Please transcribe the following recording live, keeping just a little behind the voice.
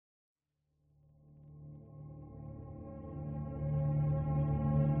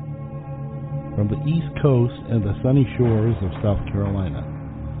from the East Coast and the sunny shores of South Carolina.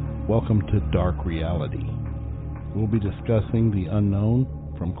 Welcome to Dark Reality. We'll be discussing the unknown,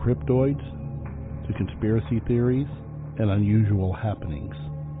 from cryptoids to conspiracy theories and unusual happenings.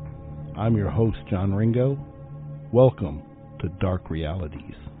 I'm your host, John Ringo. Welcome to Dark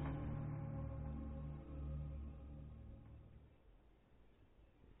Realities.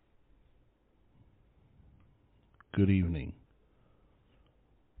 Good evening,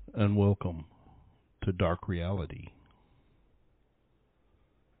 and welcome to Dark Reality.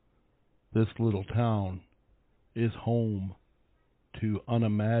 This little town is home to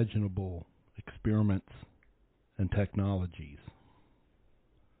unimaginable experiments and technologies.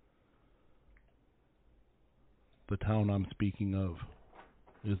 The town I'm speaking of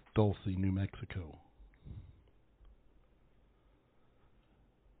is Dulce, New Mexico.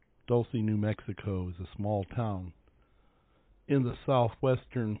 Dulce, New Mexico is a small town in the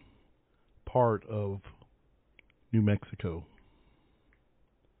southwestern part of New Mexico.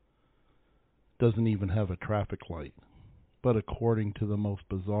 Doesn't even have a traffic light, but according to the most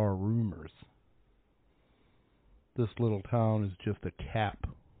bizarre rumors, this little town is just a cap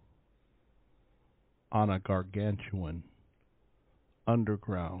on a gargantuan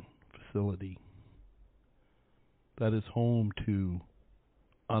underground facility that is home to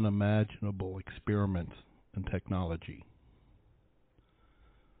unimaginable experiments and technology.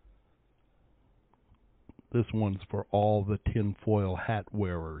 This one's for all the tinfoil hat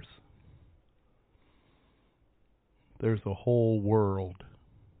wearers. There's a whole world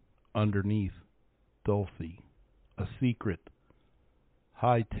underneath Dulce, a secret,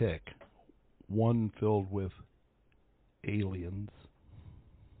 high-tech, one filled with aliens.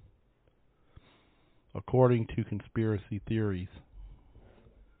 According to conspiracy theories,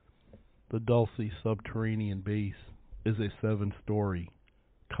 the Dulce subterranean base is a 7-story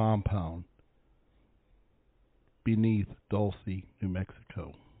compound beneath Dulce, New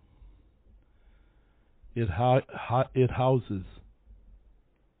Mexico. It houses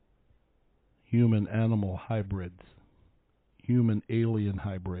human-animal hybrids, human-alien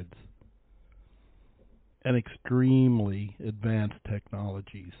hybrids, and extremely advanced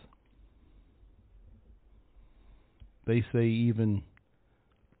technologies. They say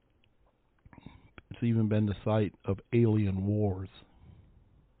it's even been the site of alien wars.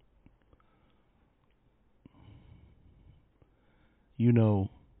 You know,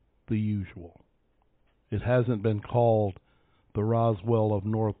 the usual. It hasn't been called the Roswell of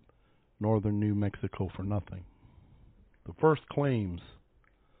northern New Mexico for nothing. The first claims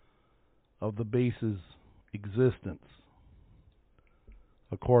of the base's existence,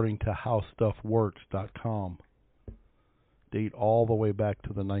 according to HowStuffWorks.com, date all the way back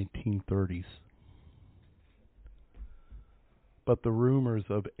to the 1930s. But the rumors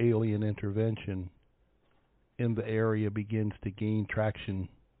of alien intervention in the area begins to gain traction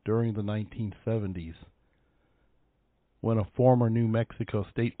during the 1970s, when a former New Mexico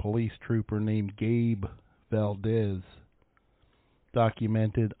State Police trooper named Gabe Valdez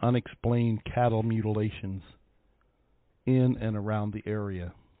documented unexplained cattle mutilations in and around the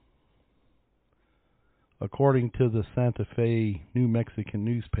area. According to the Santa Fe New Mexican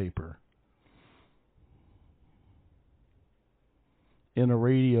newspaper, in a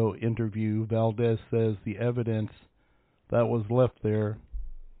radio interview, Valdez says the evidence that was left there,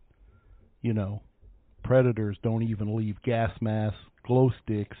 predators don't even leave gas masks, glow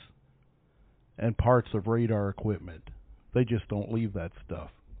sticks, and parts of radar equipment. They just don't leave that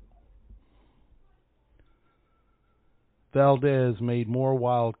stuff. Valdez made more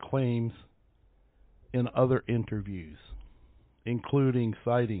wild claims in other interviews, including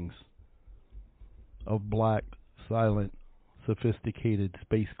sightings of black, silent, sophisticated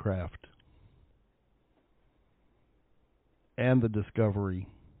spacecraft and the discovery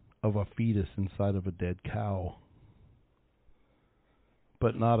of a fetus inside of a dead cow.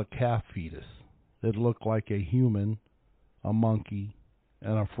 But not a calf fetus. It looked like a human, a monkey,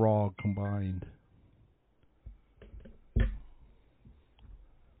 and a frog combined.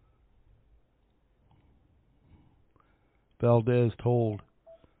 Valdez told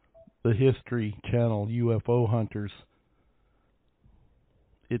the History Channel UFO hunters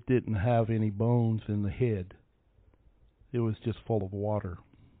it didn't have any bones in the head. It was just full of water.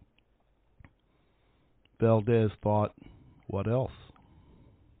 Valdez thought, what else?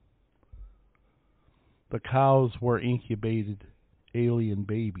 The cows were incubated alien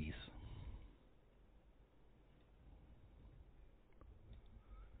babies.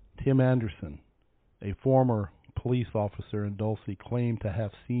 Tim Anderson, a former police officer in Dulce, claimed to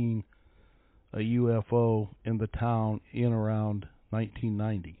have seen a UFO in the town in around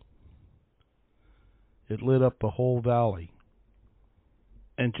 1990. It lit up the whole valley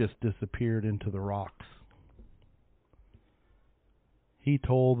and just disappeared into the rocks. He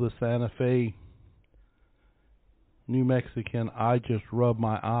told the Santa Fe New Mexican, "I just rubbed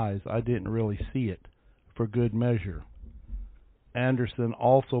my eyes. I didn't really see it," for good measure. Anderson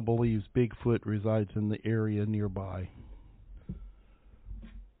also believes Bigfoot resides in the area nearby.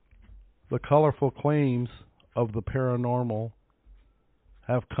 The colorful claims of the paranormal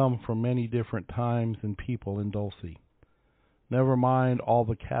have come from many different times and people in Dulce. Never mind all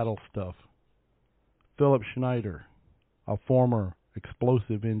the cattle stuff. Philip Schneider, a former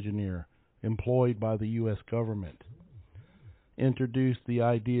explosive engineer employed by the U.S. government, introduced the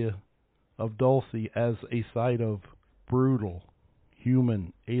idea of Dulce as a site of brutal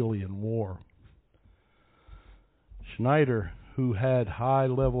human-alien war. Schneider, who had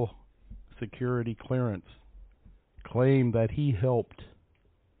high-level security clearance, claimed that he helped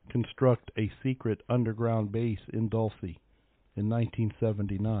construct a secret underground base in Dulce in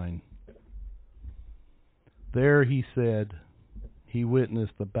 1979. There, he said, he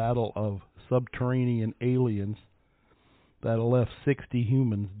witnessed the battle of subterranean aliens that left 60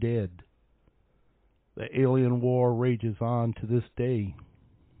 humans dead. The alien war rages on to this day.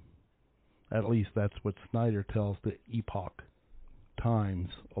 At least that's what Snyder tells the Epoch Times,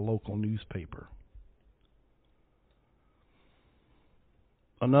 a local newspaper.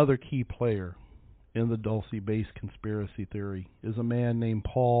 Another key player in the Dulce-based conspiracy theory is a man named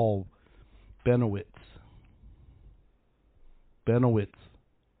Paul Bennewitz. Bennewitz,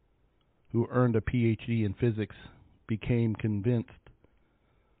 who earned a PhD in physics, became convinced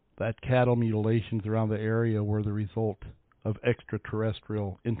that cattle mutilations around the area were the result of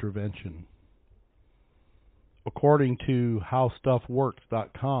extraterrestrial intervention. According to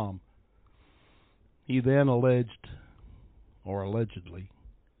HowStuffWorks.com, he then allegedly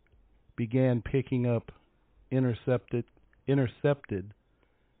began picking up intercepted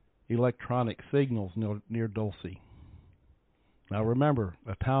electronic signals near Dulce. Now remember,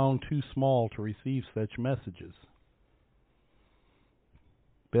 a town too small to receive such messages.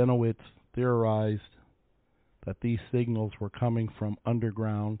 Bennewitz theorized that these signals were coming from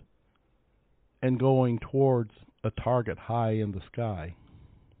underground and going towards a target high in the sky.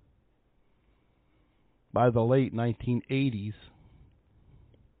 By the late 1980s,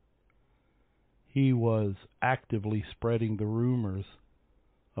 he was actively spreading the rumors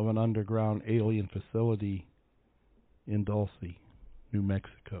of an underground alien facility in Dulce, New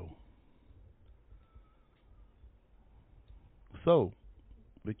Mexico. So,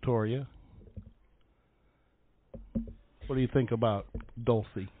 Victoria, what do you think about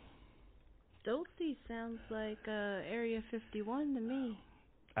Dulce? Dulce sounds like Area 51 to me.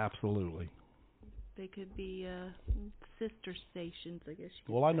 Absolutely. They could be sister stations, I guess you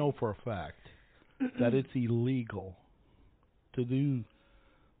could Well, I say. know for a fact that it's illegal to do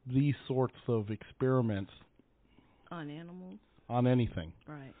these sorts of experiments on animals. On anything.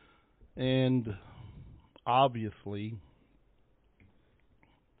 Right. And obviously,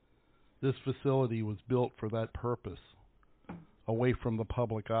 this facility was built for that purpose, away from the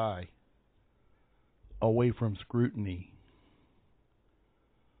public eye, away from scrutiny,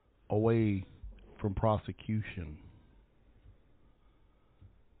 away from prosecution.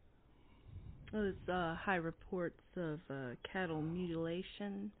 There's high reports of cattle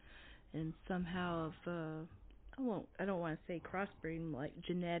mutilation and somehow of I don't want to say crossbreeding, like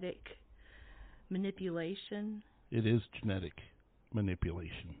genetic manipulation. It is genetic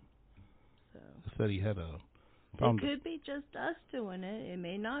manipulation. So Said he had a. It could be just us doing it. It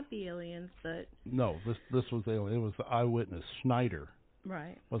may not be aliens, but no, this was alien. It was the eyewitness. Schneider.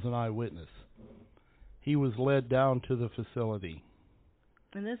 Right. Was an eyewitness. He was led down to the facility.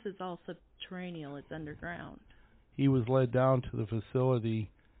 And this is all subterranean. It's underground. He was led down to the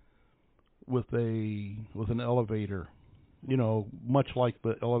facility with an elevator, much like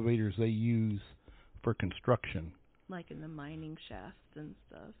the elevators they use for construction. Like in the mining shafts and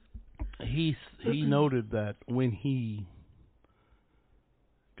stuff. He noted that when he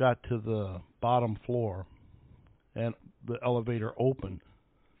got to the bottom floor and the elevator opened,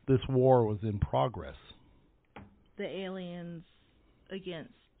 this war was in progress. The aliens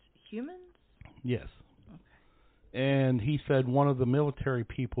against humans? Yes. Okay. And he said one of the military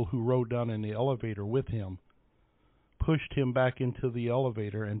people who rode down in the elevator with him pushed him back into the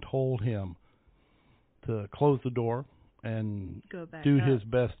elevator and told him to close the door and do his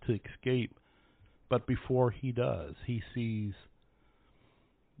best to escape. But before he does, he sees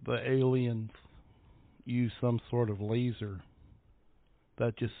the aliens use some sort of laser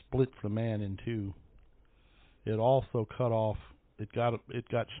that just splits the man in two. It also cut off it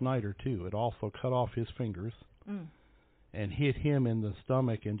got Schneider too. It also cut off his fingers and hit him in the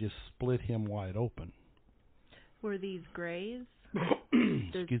stomach and just split him wide open. Were these grays?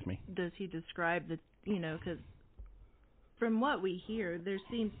 Excuse me. Does he describe the, because from what we hear, there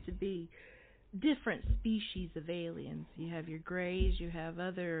seems to be different species of aliens. You have your grays, you have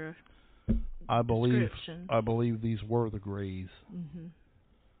other descriptions. I believe these were the grays. Mm-hmm.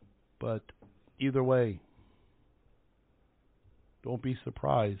 But either way, don't be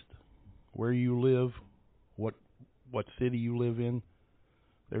surprised where you live, what city you live in.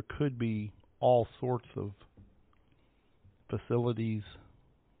 There could be all sorts of facilities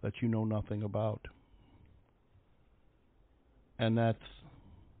that you know nothing about. And that's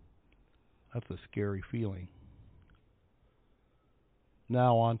a scary feeling.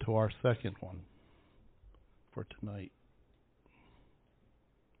 Now on to our second one for tonight.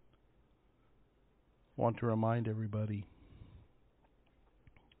 I want to remind everybody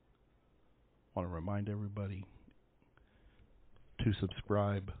to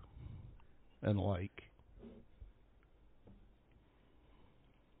subscribe and like.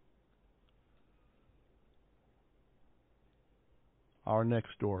 Our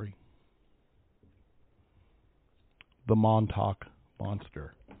next story, the Montauk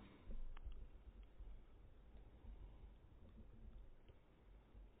Monster.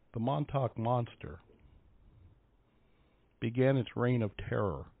 The Montauk Monster began its reign of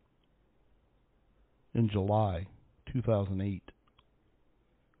terror in July 2008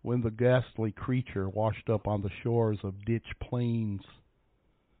 when the ghastly creature washed up on the shores of Ditch Plains,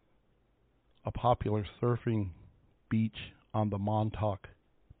 a popular surfing beach on the Montauk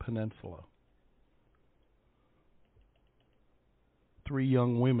Peninsula. 3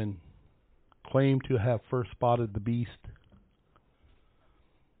 young women claimed to have first spotted the beast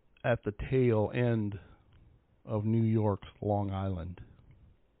at the tail end of New York's Long Island.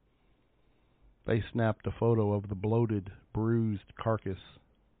 They snapped a photo of the bloated, bruised carcass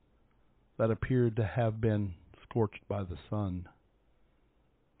that appeared to have been scorched by the sun,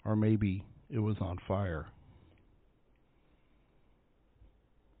 or maybe it was on fire.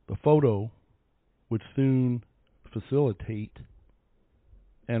 The photo would soon facilitate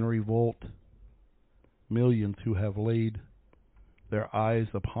and revolt millions who have laid their eyes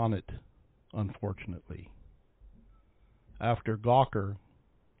upon it, unfortunately. After Gawker,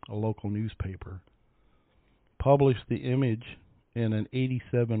 a local newspaper, published the image in an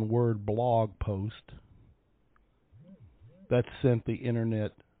 87-word blog post that sent the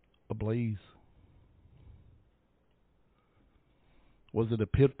internet ablaze. Was it a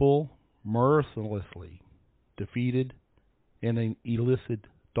pit bull mercilessly defeated in an illicit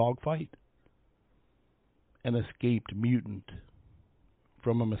dogfight? An escaped mutant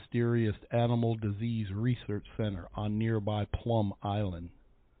from a mysterious animal disease research center on nearby Plum Island?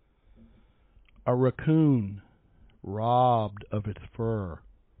 A raccoon robbed of its fur,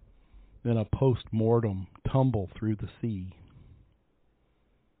 then a post-mortem tumble through the sea?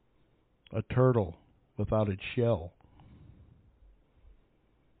 A turtle without its shell?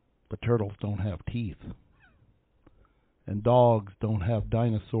 But turtles don't have teeth, and dogs don't have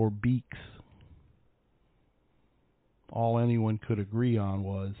dinosaur beaks. All anyone could agree on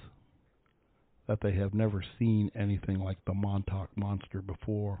was that they have never seen anything like the Montauk Monster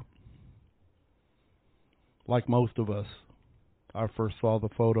before. Like most of us, I first saw the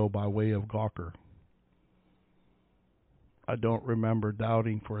photo by way of Gawker. I don't remember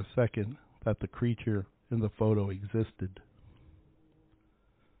doubting for a second that the creature in the photo existed.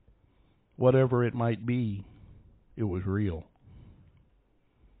 Whatever it might be, it was real.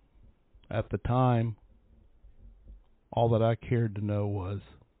 At the time, all that I cared to know was,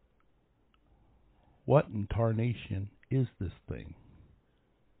 what in tarnation is this thing?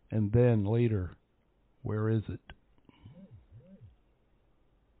 And then later, where is it?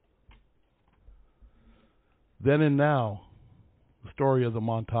 Then and now, the story of the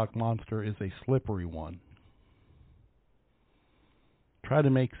Montauk Monster is a slippery one. Try to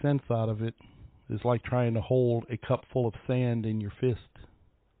make sense out of it is like trying to hold a cup full of sand in your fist.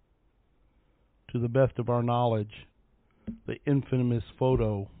 To the best of our knowledge, the infamous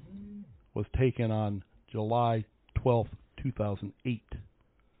photo was taken on July 12, 2008.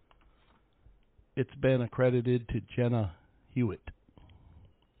 It's been accredited to Jenna Hewitt,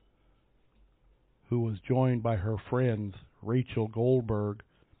 who was joined by her friends Rachel Goldberg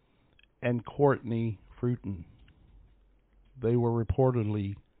and Courtney Fruiton. They were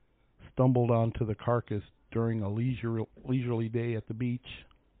reportedly stumbled onto the carcass during a leisurely day at the beach.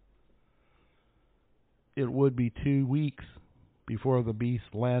 It would be 2 weeks before the beast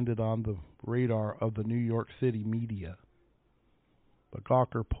landed on the radar of the New York City media. The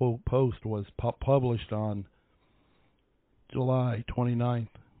Gawker Post was published on July 29th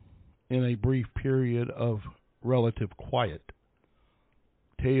in a brief period of relative quiet.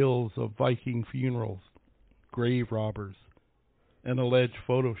 Tales of Viking funerals, grave robbers, and alleged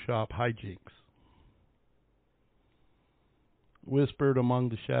Photoshop hijinks whispered among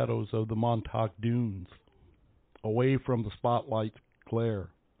the shadows of the Montauk Dunes, away from the spotlight's glare.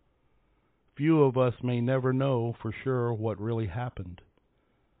 Few of us may never know for sure what really happened,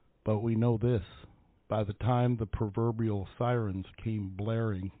 but we know this: by the time the proverbial sirens came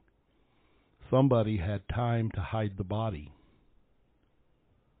blaring, somebody had time to hide the body.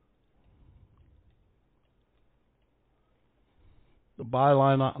 The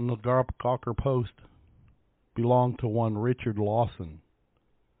byline on the Gawker Post belonged to one Richard Lawson,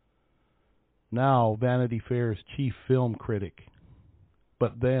 now Vanity Fair's chief film critic,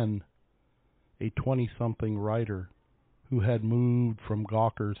 but then a 20-something writer who had moved from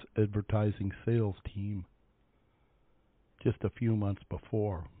Gawker's advertising sales team just a few months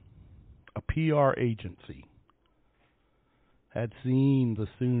before. A PR agency had seen the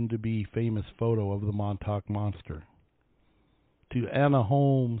soon-to-be famous photo of the Montauk Monster. To Anna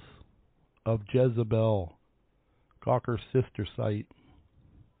Holmes of Jezebel, Gawker's sister site,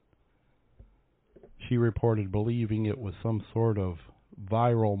 she reported believing it was some sort of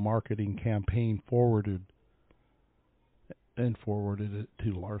viral marketing campaign, forwarded it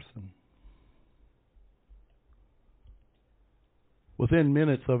to Larson. Within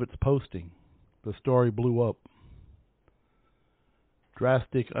minutes of its posting, the story blew up.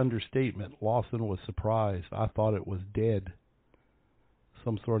 Drastic understatement. Lawson was surprised. I thought it was dead.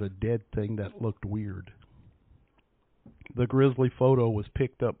 Some sort of dead thing that looked weird. The grisly photo was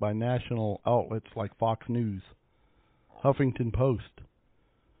picked up by national outlets like Fox News, Huffington Post,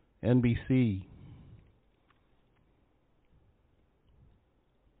 NBC.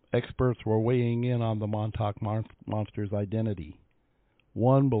 Experts were weighing in on the Montauk Monster's identity,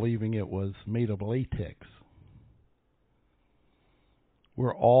 one believing it was made of latex.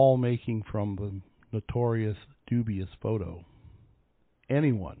 We're all making from the notorious dubious photo.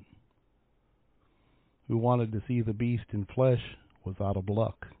 Anyone who wanted to see the beast in flesh was out of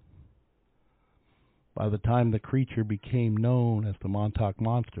luck. By the time the creature became known as the Montauk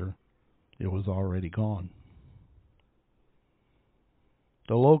Monster, it was already gone.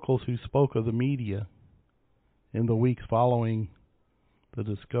 The locals who spoke of the media in the weeks following the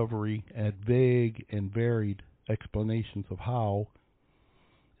discovery had vague and varied explanations of how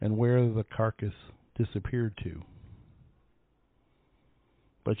and where the carcass disappeared to,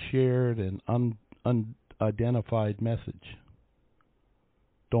 but shared an unidentified message.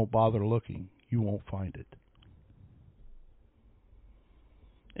 Don't bother looking, you won't find it.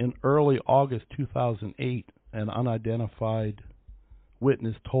 In early August 2008, an unidentified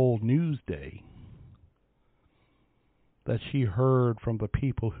witness told Newsday that she heard from the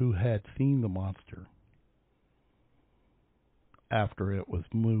people who had seen the monster after it was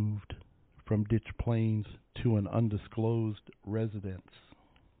moved from Ditch Plains to an undisclosed residence.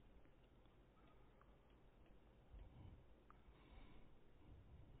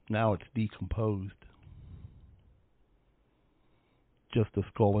 Now it's decomposed. Just a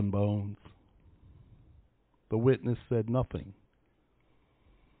skull and bones. The witness said nothing.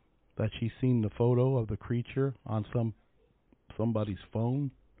 That she's seen the photo of the creature on somebody's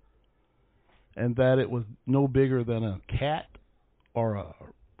phone, and that it was no bigger than a cat or a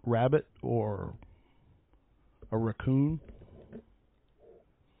rabbit or a raccoon.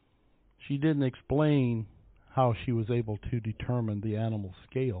 She didn't explain how she was able to determine the animal's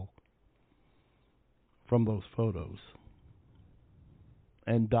scale from those photos,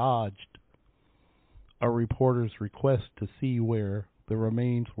 and dodged a reporter's request to see where the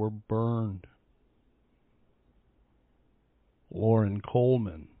remains were burned. Loren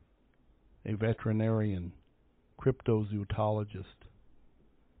Coleman, a veterinarian, cryptozoologist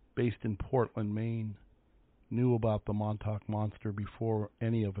based in Portland, Maine, knew about the Montauk Monster before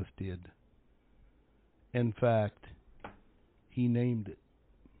any of us did. In fact, he named it.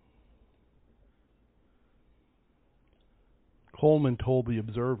 Coleman told the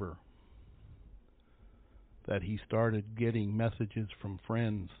Observer that he started getting messages from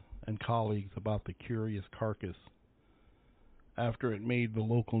friends and colleagues about the curious carcass after it made the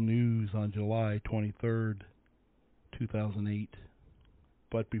local news on July 23rd, 2008,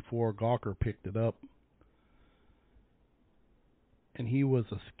 but before Gawker picked it up. And he was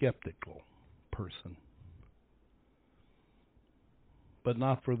a skeptical person, but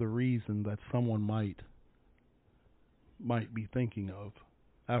not for the reason that someone might be thinking of.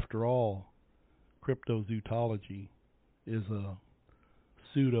 After all, cryptozoology is a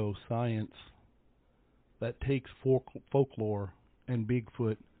pseudoscience that takes folklore and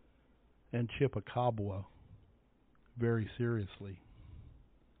Bigfoot and Chupacabra very seriously.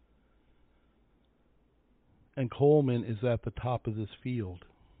 And Coleman is at the top of this field,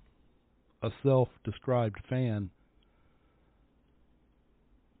 a self-described fan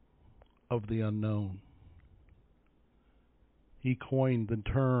of the unknown. He coined the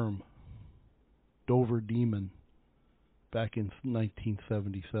term Dover Demon back in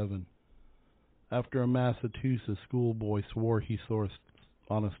 1977 after a Massachusetts schoolboy swore he saw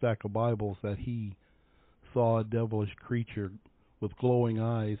on a stack of Bibles that he saw a devilish creature with glowing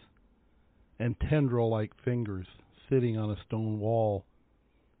eyes and tendril-like fingers sitting on a stone wall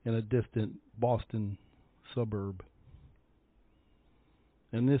in a distant Boston suburb.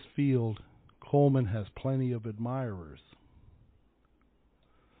 In this field, Coleman has plenty of admirers.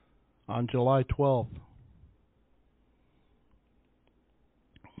 On July 12th,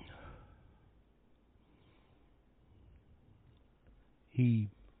 he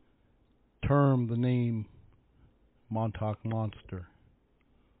termed the name Montauk Monster.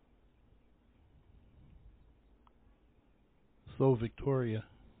 So, Victoria,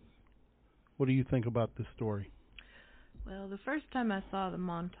 what do you think about this story? Well, the first time I saw the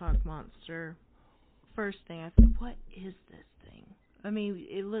Montauk Monster, first thing I said, what is this thing? I mean,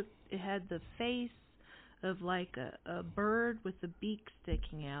 it had the face of like a bird with the beak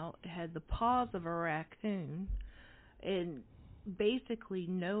sticking out. It had the paws of a raccoon, and basically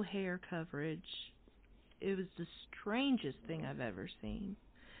no hair coverage. It was the strangest thing I've ever seen.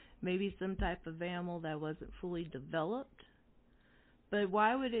 Maybe some type of animal that wasn't fully developed. But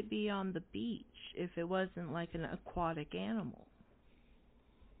why would it be on the beach if it wasn't like an aquatic animal?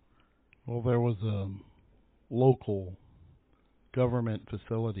 Well, there was a local government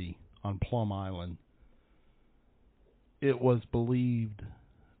facility on Plum Island. It was believed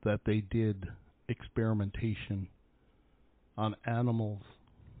that they did experimentation on animals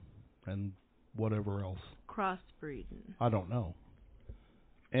and whatever else. Crossbreeding. I don't know.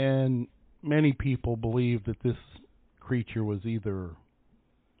 And many people believe that this creature was either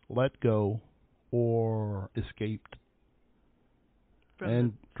let go or escaped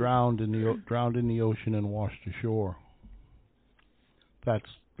and drowned in the ocean and washed ashore.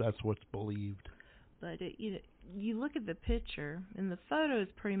 That's what's believed. But you look at the picture, and the photo is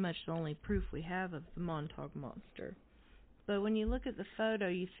pretty much the only proof we have of the Montauk Monster. But when you look at the photo,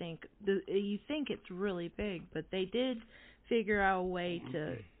 you think it's really big. But they did figure out a way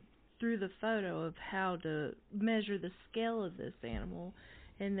to, through the photo, of how to measure the scale of this animal.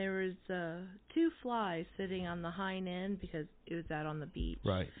 And there was 2 flies sitting on the hind end because it was out on the beach.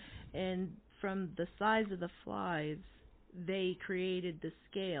 Right. And from the size of the flies, they created the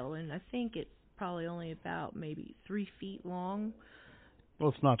scale. And I think it's probably only about maybe 3 feet long. Well,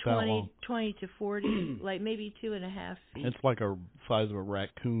 it's not that long. 20 to 40, like maybe 2.5 feet. It's like a size of a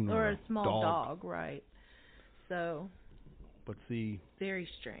raccoon or a small dog, right? So. But see. Very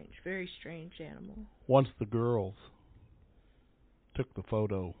strange animal. Once the girls took the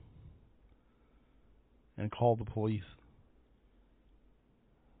photo and called the police,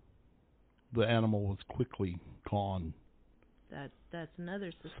 the animal was quickly gone. That's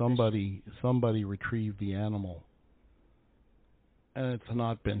another suspicion. Somebody retrieved the animal, and it's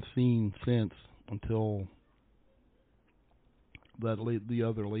not been seen since until the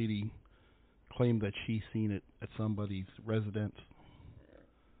other lady claimed that she seen it at somebody's residence,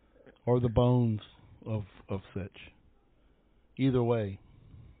 or the bones of such. Either way,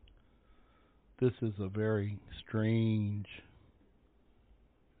 this is a very strange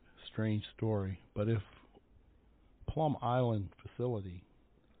story. But if Plum Island facility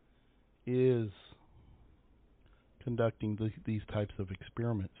is conducting these types of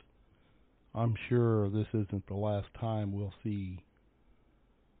experiments, I'm sure this isn't the last time we'll see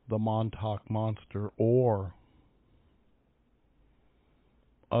the Montauk Monster or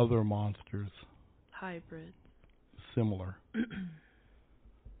other monsters. Hybrids. Similar.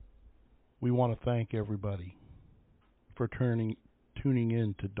 We want to thank everybody for tuning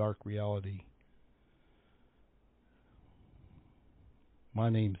in to Dark Reality. My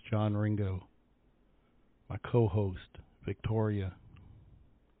name's John Ringo. My co-host, Victoria.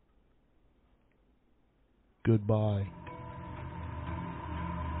 Goodbye.